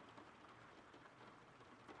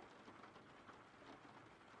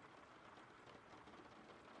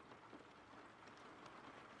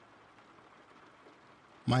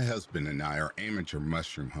 My husband and I are amateur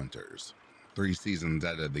mushroom hunters. 3 seasons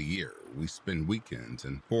out of the year, we spend weekends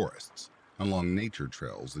in forests, along nature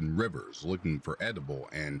trails and rivers looking for edible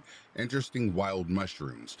and interesting wild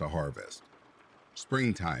mushrooms to harvest.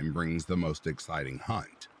 Springtime brings the most exciting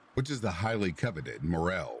hunt, which is the highly coveted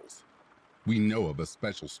morels. We know of a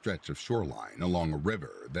special stretch of shoreline along a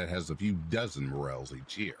river that has a few dozen morels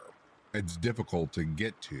each year. It's difficult to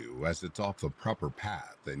get to as it's off the proper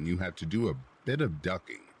path and you have to do a bit of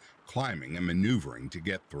ducking, climbing, and maneuvering to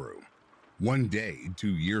get through. One day,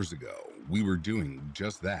 2 years ago, we were doing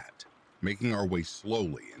just that, making our way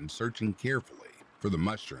slowly and searching carefully for the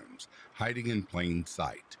mushrooms hiding in plain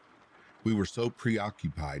sight. We were so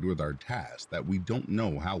preoccupied with our task that we don't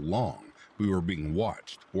know how long we were being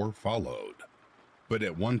watched or followed. But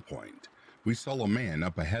at one point, we saw a man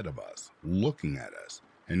up ahead of us, looking at us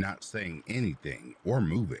and not saying anything or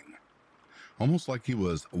moving, almost like he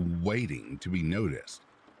was waiting to be noticed.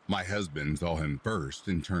 My husband saw him first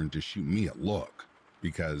and turned to shoot me a look,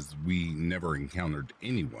 because we never encountered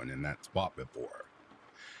anyone in that spot before.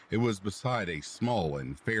 It was beside a small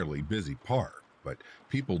and fairly busy park, but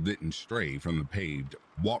people didn't stray from the paved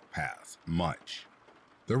walk paths much.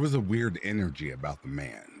 There was a weird energy about the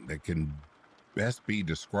man that can best be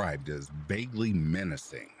described as vaguely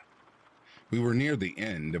menacing. We were near the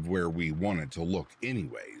end of where we wanted to look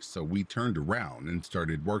anyway, so we turned around and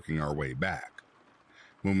started working our way back.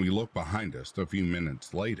 When we looked behind us a few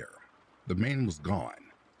minutes later, the man was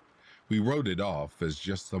gone. We wrote it off as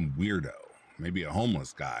just some weirdo, maybe a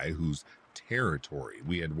homeless guy whose territory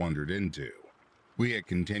we had wandered into. We had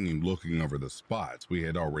continued looking over the spots we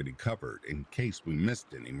had already covered in case we missed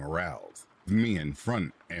any morels. Me in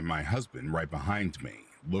front and my husband right behind me,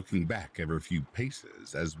 looking back every few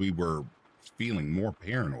paces as we were feeling more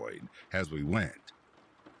paranoid as we went.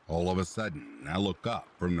 All of a sudden, I look up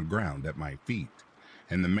from the ground at my feet,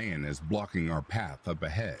 and the man is blocking our path up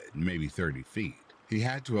ahead, maybe 30 feet. He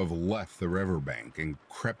had to have left the riverbank and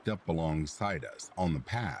crept up alongside us on the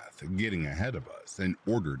path, getting ahead of us in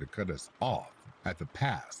order to cut us off at the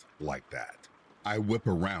pass like that. I whip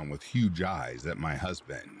around with huge eyes at my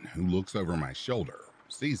husband, who looks over my shoulder,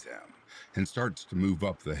 sees him, and starts to move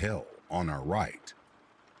up the hill on our right.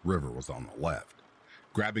 River was on the left,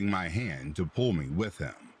 grabbing my hand to pull me with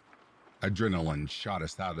him. Adrenaline shot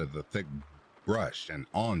us out of the thick brush and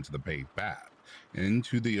onto the paved path,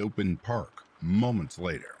 into the open park moments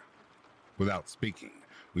later. Without speaking,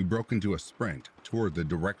 we broke into a sprint toward the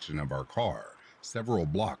direction of our car, several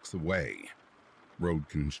blocks away. Road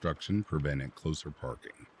construction prevented closer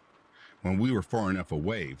parking. When we were far enough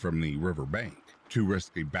away from the river bank to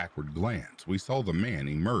risk a backward glance, we saw the man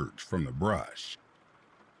emerge from the brush.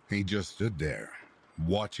 He just stood there,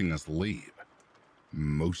 watching us leave,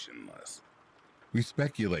 motionless. We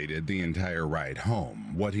speculated the entire ride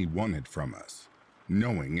home what he wanted from us,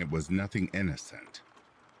 knowing it was nothing innocent.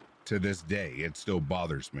 To this day, it still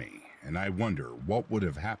bothers me, and I wonder what would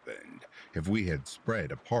have happened if we had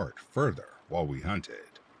spread apart further while we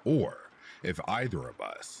hunted, or if either of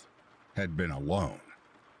us had been alone.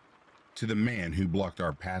 To the man who blocked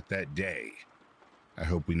our path that day, I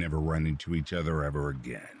hope we never run into each other ever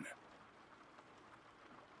again.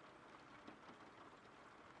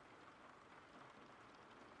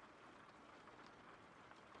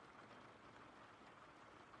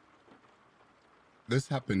 This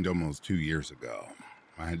happened almost 2 years ago.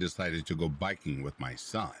 I had decided to go biking with my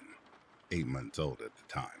son, 8 months old at the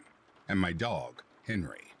time, and my dog,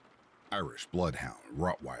 Henry, Irish Bloodhound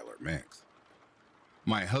Rottweiler mix.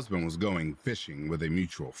 My husband was going fishing with a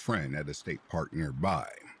mutual friend at a state park nearby.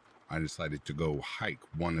 I decided to go hike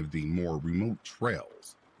one of the more remote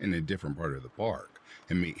trails in a different part of the park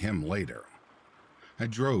and meet him later. I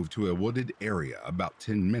drove to a wooded area about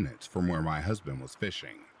 10 minutes from where my husband was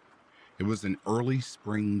fishing. It was an early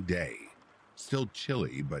spring day, still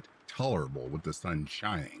chilly but tolerable with the sun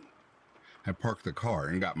shining. I parked the car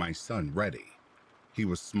and got my son ready. He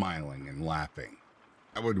was smiling and laughing.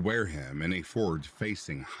 I would wear him in a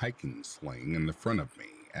forward-facing hiking sling in the front of me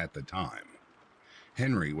at the time.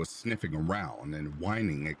 Henry was sniffing around and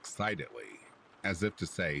whining excitedly, as if to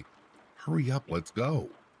say, "Hurry up, let's go."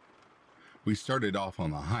 We started off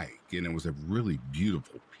on the hike, and it was a really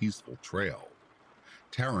beautiful, peaceful trail.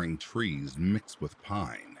 Towering trees mixed with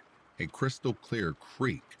pine, a crystal clear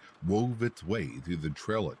creek wove its way through the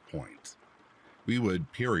trail at points. We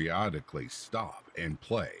would periodically stop and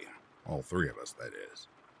play, all three of us, that is.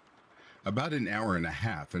 About an hour and a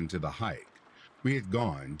half into the hike, we had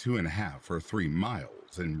gone 2.5 or 3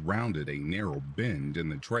 miles and rounded a narrow bend in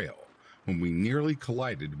the trail when we nearly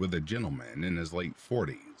collided with a gentleman in his late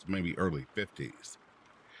 40s, maybe early 50s.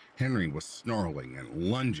 Henry was snarling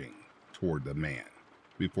and lunging toward the man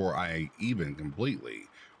before I even completely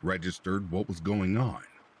registered what was going on.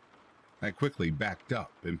 I quickly backed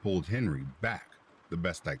up and pulled Henry back the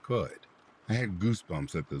best I could. I had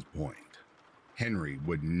goosebumps at this point. Henry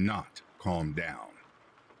would not calm down.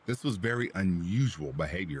 This was very unusual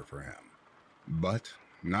behavior for him, but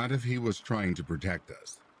not if he was trying to protect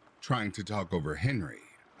us. Trying to talk over Henry,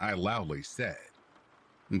 I loudly said,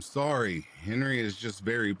 "I'm sorry, Henry is just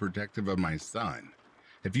very protective of my son.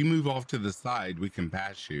 If you move off to the side, we can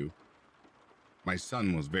pass you." My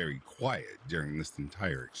son was very quiet during this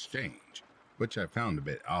entire exchange, which I found a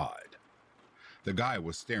bit odd. The guy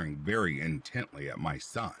was staring very intently at my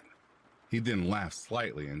son. He then laughed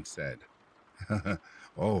slightly and said,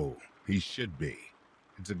 "Oh, he should be.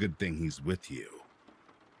 It's a good thing he's with you."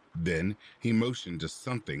 Then he motioned to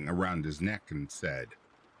something around his neck and said,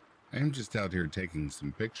 "I am just out here taking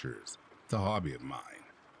some pictures. It's a hobby of mine."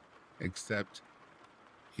 Except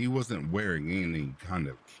he wasn't wearing any kind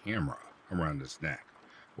of camera around his neck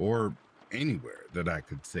or anywhere that I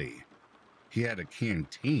could see. He had a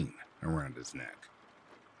canteen around his neck.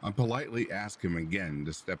 I politely asked him again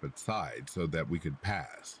to step aside so that we could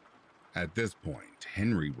pass. At this point,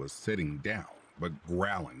 Henry was sitting down, but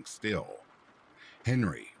growling still.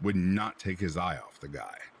 Henry would not take his eye off the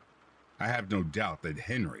guy. I have no doubt that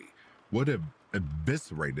Henry would have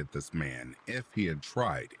eviscerated this man if he had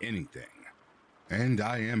tried anything. And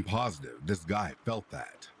I am positive this guy felt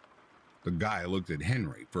that. The guy looked at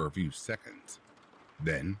Henry for a few seconds,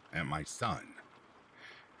 then at my son.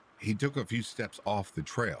 He took a few steps off the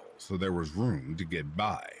trail so there was room to get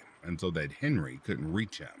by and so that Henry couldn't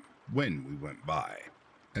reach him when we went by.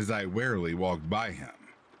 As I warily walked by him,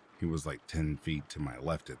 he was like 10 feet to my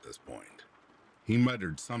left at this point. He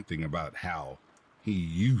muttered something about how he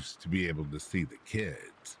used to be able to see the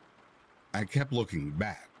kids. I kept looking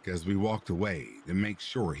back as we walked away to make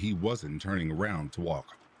sure he wasn't turning around to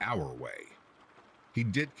walk our way. He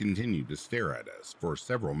did continue to stare at us for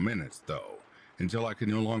several minutes though, until I could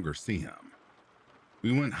no longer see him.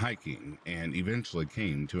 We went hiking and eventually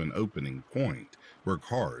came to an opening point where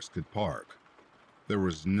cars could park. There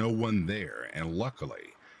was no one there, and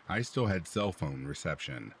luckily, I still had cell phone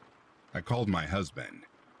reception. I called my husband.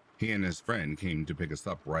 He and his friend came to pick us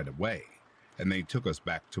up right away, and they took us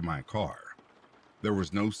back to my car. There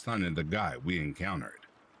was no sign of the guy we encountered.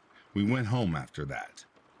 We went home after that.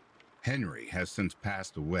 Henry has since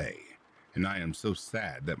passed away, and I am so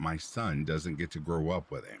sad that my son doesn't get to grow up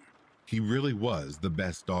with him. He really was the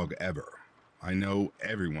best dog ever. I know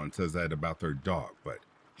everyone says that about their dog, but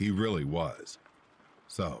he really was.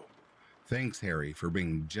 So, thanks Harry for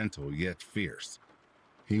being gentle yet fierce.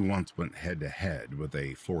 He once went head-to-head with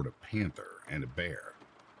a Florida panther and a bear,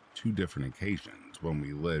 2 different occasions when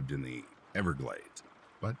we lived in the Everglades,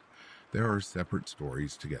 but there are separate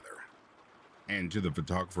stories together. And to the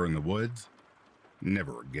photographer in the woods,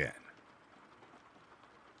 never again.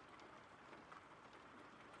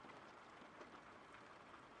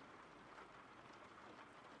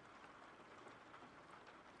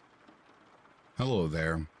 Hello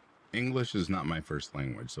there. English is not my first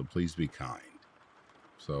language, so please be kind.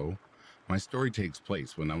 So, my story takes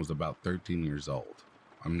place when I was about 13 years old.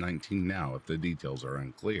 I'm 19 now. If the details are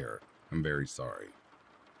unclear, I'm very sorry.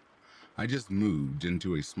 I just moved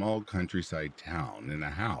into a small countryside town in a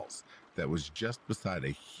house that was just beside a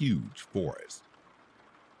huge forest.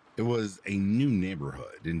 It was a new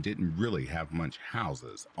neighborhood and didn't really have much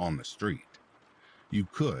houses on the street. You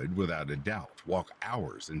could, without a doubt, walk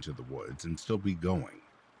hours into the woods and still be going.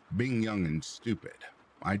 Being young and stupid,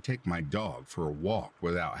 I'd take my dog for a walk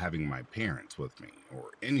without having my parents with me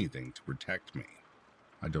or anything to protect me.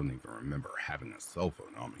 I don't even remember having a cell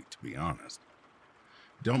phone on me, to be honest.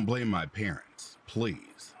 Don't blame my parents,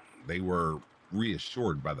 please. They were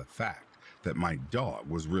reassured by the fact that my dog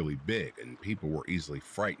was really big and people were easily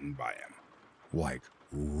frightened by him. Like,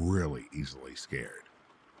 really easily scared.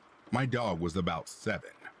 My dog was about 7,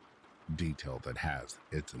 detail that has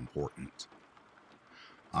its importance.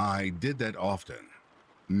 I did that often.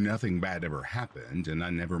 Nothing bad ever happened and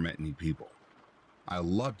I never met any people. I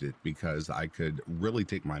loved it because I could really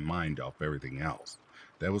take my mind off everything else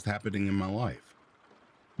that was happening in my life.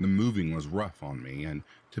 The moving was rough on me, and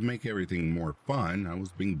to make everything more fun, I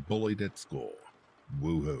was being bullied at school.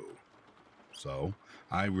 Woohoo. So,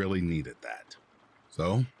 I really needed that.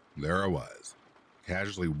 So, there I was,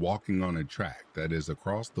 casually walking on a track that is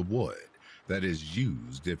across the wood that is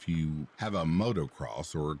used if you have a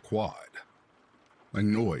motocross or a quad. A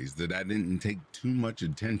noise that I didn't take too much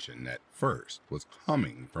attention at first was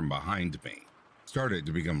coming from behind me, started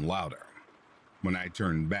to become louder. When I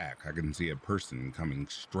turned back, I can see a person coming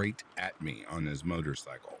straight at me on his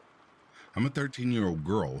motorcycle. I'm a 13-year-old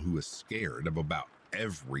girl who is scared of about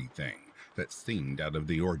everything that seemed out of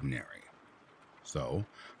the ordinary. So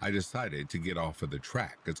I decided to get off of the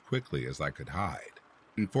track as quickly as I could hide.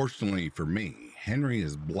 Unfortunately for me, Henry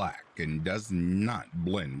is black and does not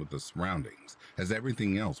blend with the surroundings, as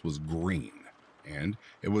everything else was green, and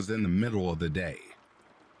it was in the middle of the day.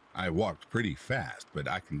 I walked pretty fast, but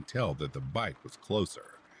I can tell that the bike was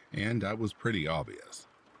closer, and I was pretty obvious.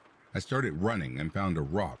 I started running and found a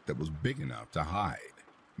rock that was big enough to hide,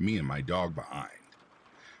 me and my dog behind.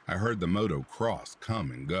 I heard the motocross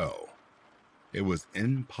come and go. It was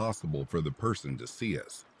impossible for the person to see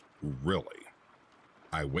us, really.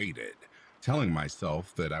 I waited, telling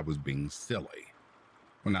myself that I was being silly.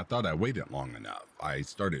 When I thought I waited long enough, I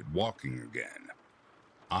started walking again.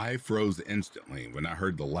 I froze instantly when I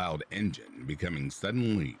heard the loud engine becoming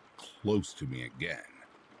suddenly close to me again.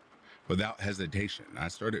 Without hesitation, I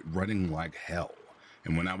started running like hell,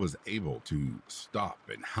 and when I was able to stop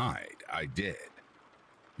and hide, I did.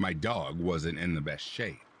 My dog wasn't in the best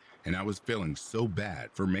shape, and I was feeling so bad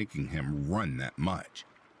for making him run that much.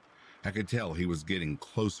 I could tell he was getting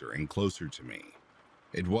closer and closer to me.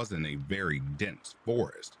 It wasn't a very dense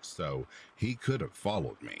forest, so he could have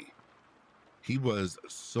followed me. He was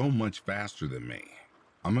so much faster than me.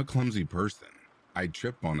 I'm a clumsy person. I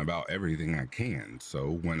trip on about everything I can,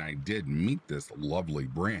 so when I did meet this lovely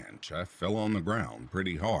branch, I fell on the ground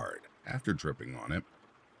pretty hard after tripping on it.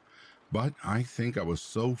 But I think I was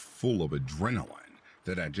so full of adrenaline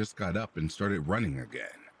that I just got up and started running again.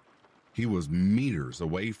 He was meters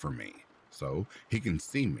away from me, so he can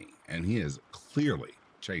see me, and he is clearly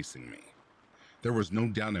chasing me. There was no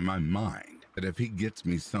doubt in my mind that if he gets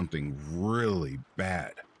me, something really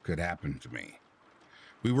bad could happen to me.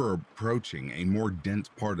 We were approaching a more dense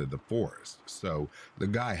part of the forest, so the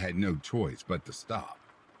guy had no choice but to stop.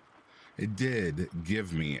 It did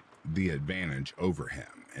give me the advantage over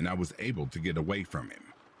him, and I was able to get away from him.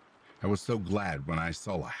 I was so glad when I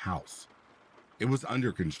saw a house. It was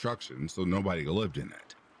under construction, so nobody lived in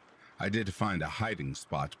it. I did find a hiding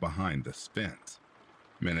spot behind this fence.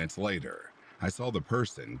 Minutes later, I saw the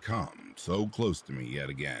person come so close to me yet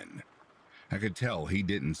again. I could tell he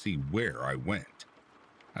didn't see where I went.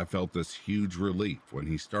 I felt this huge relief when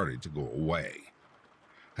he started to go away.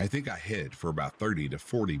 I think I hid for about 30 to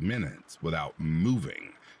 40 minutes without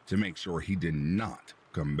moving to make sure he did not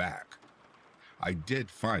come back. I did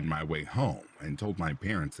find my way home and told my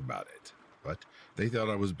parents about it, but they thought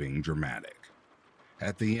I was being dramatic.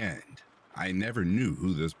 At the end, I never knew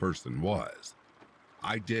who this person was.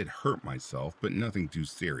 I did hurt myself, but nothing too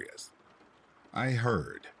serious. I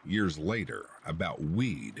heard years later about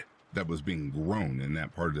weed that was being grown in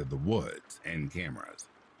that part of the woods and cameras.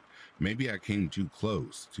 Maybe I came too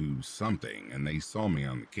close to something and they saw me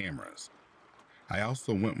on the cameras. I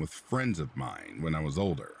also went with friends of mine when I was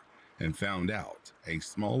older and found out a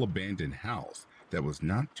small abandoned house that was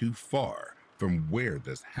not too far from where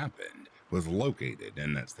this happened was located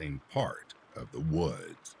in that same part of the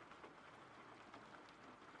woods.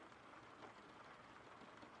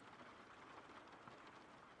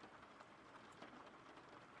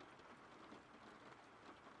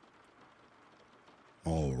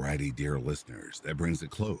 Alrighty, dear listeners, that brings a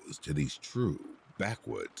close to these true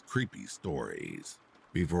backwoods creepy stories.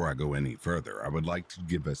 Before I go any further, I would like to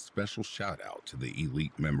give a special shout out to the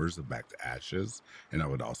elite members of Back to Ashes, and I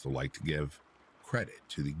would also like to give credit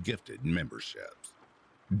to the gifted memberships.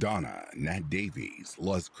 Donna, Nat Davies,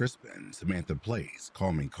 Luz Crispin, Samantha Place,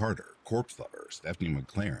 Call Me Carter, Corpse Lover, Stephanie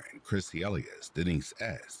McLaren, Chrissy Elias, Denise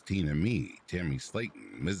S., Tina Me, Tammy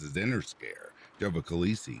Slayton, Mrs. Interscare, Dova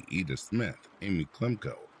Khaleesi, Edith Smith, Amy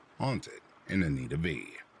Klemko, Haunted, and Anita V.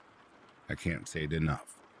 I can't say it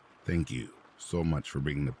enough. Thank you so much for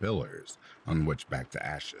being the pillars on which Back to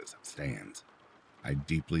Ashes stands. I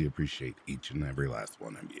deeply appreciate each and every last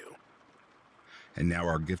one of you. And now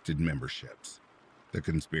our gifted memberships. The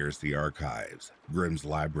Conspiracy Archives, Grimm's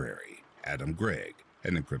Library, Adam Gregg,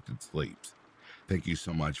 and Encrypted Sleeps. Thank you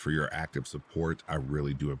so much for your active support. I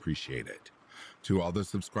really do appreciate it. To all the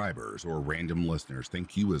subscribers or random listeners,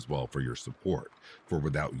 thank you as well for your support, for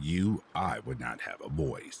without you, I would not have a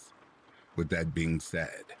voice. With that being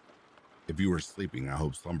said, if you are sleeping, I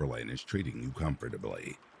hope Slumberland is treating you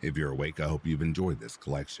comfortably. If you're awake, I hope you've enjoyed this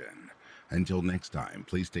collection. Until next time,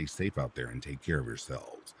 please stay safe out there and take care of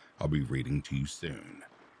yourselves. I'll be reading to you soon.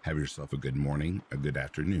 Have yourself a good morning, a good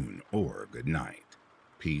afternoon, or a good night.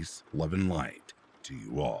 Peace, love, and light to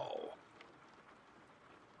you all.